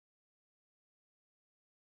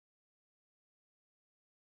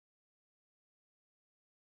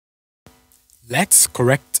Let's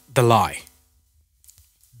correct the lie.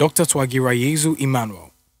 Dr.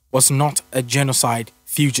 Emmanuel was not a genocide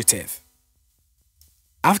fugitive.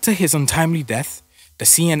 After his untimely death, the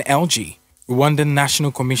CNLG, Rwandan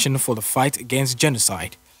National Commission for the Fight Against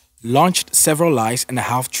Genocide, launched several lies and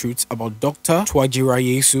half-truths about Dr.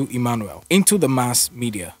 Emmanuel into the mass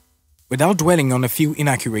media. Without dwelling on a few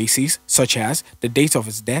inaccuracies, such as the date of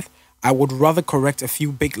his death, I would rather correct a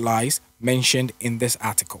few big lies mentioned in this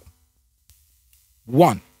article.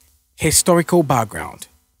 1. Historical background.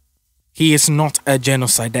 He is not a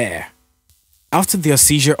genocidaire. After their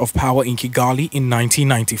seizure of power in Kigali in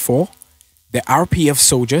 1994, the RPF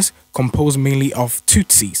soldiers, composed mainly of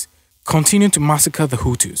Tutsis, continued to massacre the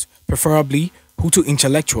Hutus, preferably Hutu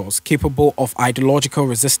intellectuals capable of ideological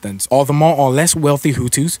resistance, or the more or less wealthy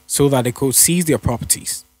Hutus, so that they could seize their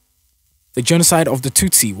properties. The genocide of the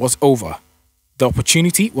Tutsi was over. The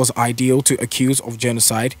opportunity was ideal to accuse of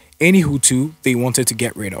genocide any Hutu they wanted to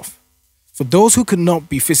get rid of. For those who could not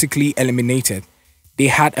be physically eliminated, they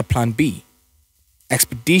had a plan B: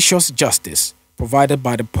 expeditious justice provided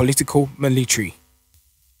by the political military.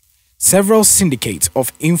 Several syndicates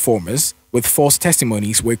of informers with false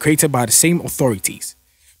testimonies were created by the same authorities.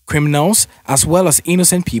 Criminals as well as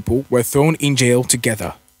innocent people were thrown in jail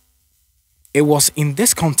together. It was in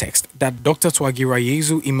this context that Dr.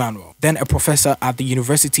 Emmanuel, then a professor at the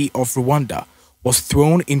University of Rwanda, was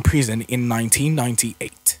thrown in prison in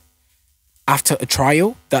 1998. After a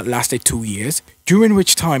trial that lasted 2 years, during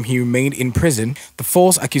which time he remained in prison, the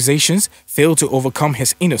false accusations failed to overcome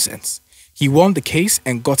his innocence. He won the case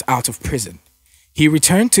and got out of prison. He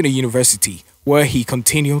returned to the university, where he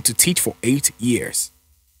continued to teach for 8 years.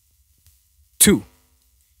 2.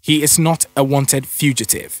 He is not a wanted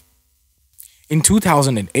fugitive. In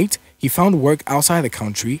 2008, he found work outside the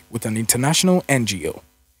country with an international NGO.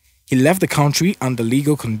 He left the country under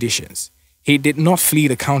legal conditions. He did not flee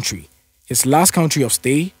the country. His last country of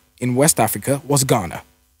stay in West Africa was Ghana.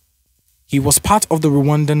 He was part of the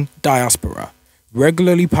Rwandan diaspora,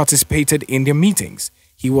 regularly participated in their meetings.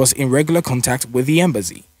 He was in regular contact with the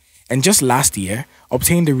embassy, and just last year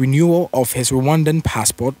obtained the renewal of his Rwandan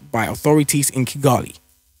passport by authorities in Kigali.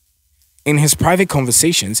 In his private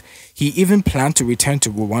conversations, he even planned to return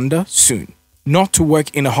to Rwanda soon, not to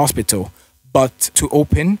work in a hospital, but to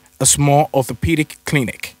open a small orthopedic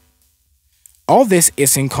clinic. All this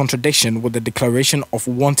is in contradiction with the declaration of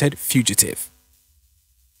wanted fugitive.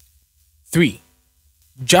 3.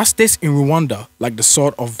 Justice in Rwanda like the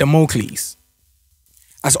sword of Damocles.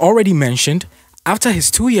 As already mentioned, after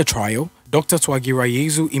his 2-year trial, Dr.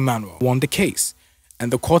 Emmanuel won the case,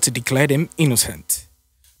 and the court declared him innocent.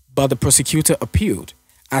 But the prosecutor appealed,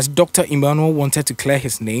 as Dr. Emmanuel wanted to clear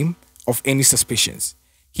his name of any suspicions.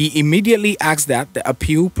 He immediately asked that the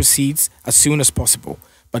appeal proceeds as soon as possible,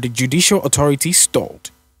 but the judicial authorities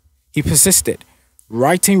stalled. He persisted,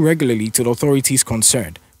 writing regularly to the authorities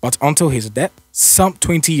concerned, but until his death, some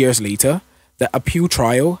 20 years later, the appeal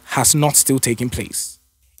trial has not still taken place.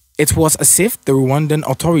 It was as if the Rwandan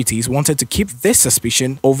authorities wanted to keep this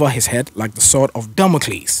suspicion over his head like the sword of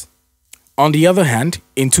Damocles. On the other hand,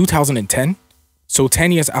 in 2010, so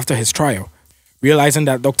 10 years after his trial, realizing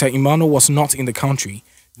that Dr. Emmanuel was not in the country,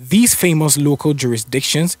 these famous local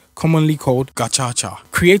jurisdictions, commonly called gacaca,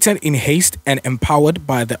 created in haste and empowered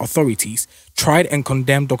by the authorities, tried and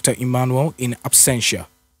condemned Dr. Emmanuel in absentia,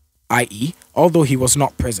 i.e., although he was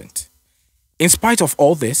not present. In spite of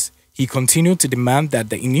all this, he continued to demand that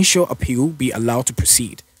the initial appeal be allowed to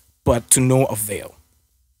proceed, but to no avail.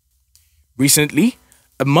 Recently,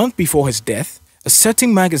 a month before his death, a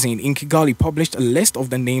certain magazine in Kigali published a list of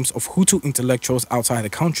the names of Hutu intellectuals outside the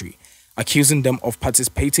country, accusing them of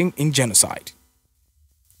participating in genocide.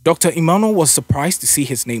 Dr. Emmanuel was surprised to see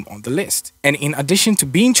his name on the list, and in addition to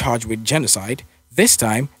being charged with genocide, this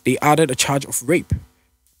time they added a charge of rape.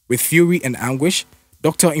 With fury and anguish,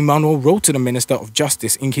 Dr. Emmanuel wrote to the Minister of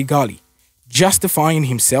Justice in Kigali, justifying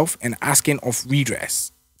himself and asking of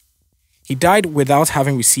redress. He died without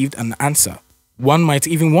having received an answer. One might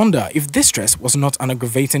even wonder if distress was not an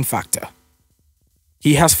aggravating factor.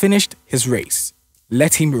 He has finished his race.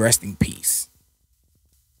 Let him rest in peace.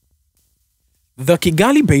 The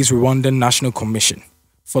Kigali-based Rwandan National Commission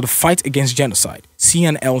for the Fight Against Genocide,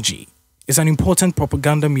 CNLG, is an important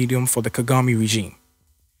propaganda medium for the Kagame regime.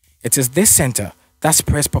 It is this center that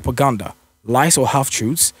spreads propaganda, lies or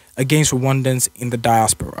half-truths against Rwandans in the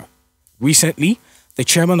diaspora. Recently, the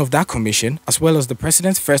chairman of that commission, as well as the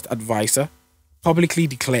president's first advisor, publicly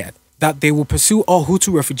declared that they will pursue all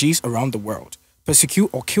Hutu refugees around the world, persecute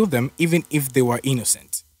or kill them even if they were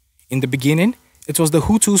innocent. In the beginning, it was the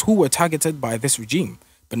Hutus who were targeted by this regime,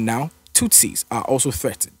 but now Tutsis are also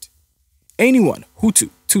threatened. Anyone, Hutu,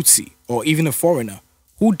 Tutsi, or even a foreigner,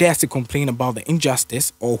 who dares to complain about the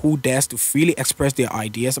injustice or who dares to freely express their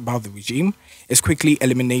ideas about the regime is quickly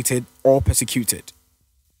eliminated or persecuted.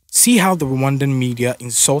 See how the Rwandan media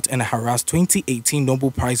insult and harass 2018 Nobel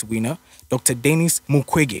Prize winner Dr. Denis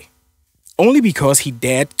Mukwege, only because he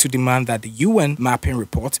dared to demand that the UN mapping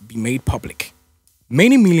report be made public.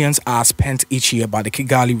 Many millions are spent each year by the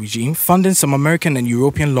Kigali regime funding some American and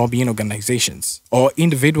European lobbying organizations or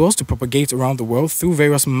individuals to propagate around the world through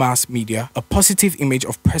various mass media a positive image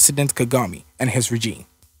of President Kagame and his regime.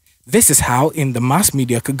 This is how, in the mass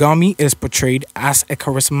media, Kagame is portrayed as a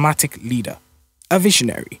charismatic leader, a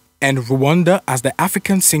visionary, and Rwanda as the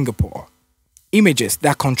African Singapore, images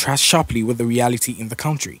that contrast sharply with the reality in the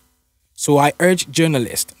country. So I urge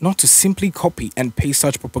journalists not to simply copy and paste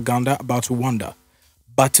such propaganda about Rwanda,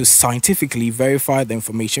 but to scientifically verify the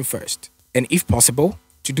information first, and if possible,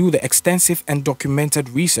 to do the extensive and documented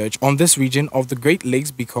research on this region of the Great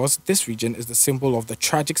Lakes, because this region is the symbol of the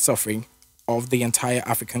tragic suffering of the entire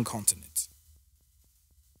African continent.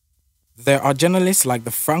 There are journalists like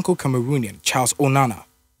the Franco-Cameroonian Charles Onana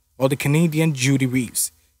or the Canadian Judy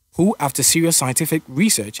Reeves, who, after serious scientific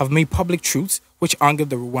research, have made public truths which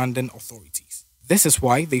angered the Rwandan authorities. This is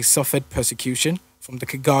why they suffered persecution from the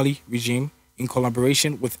Kigali regime in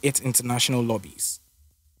collaboration with its international lobbies.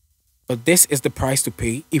 But this is the price to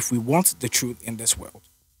pay if we want the truth in this world.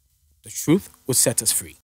 The truth will set us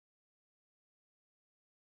free.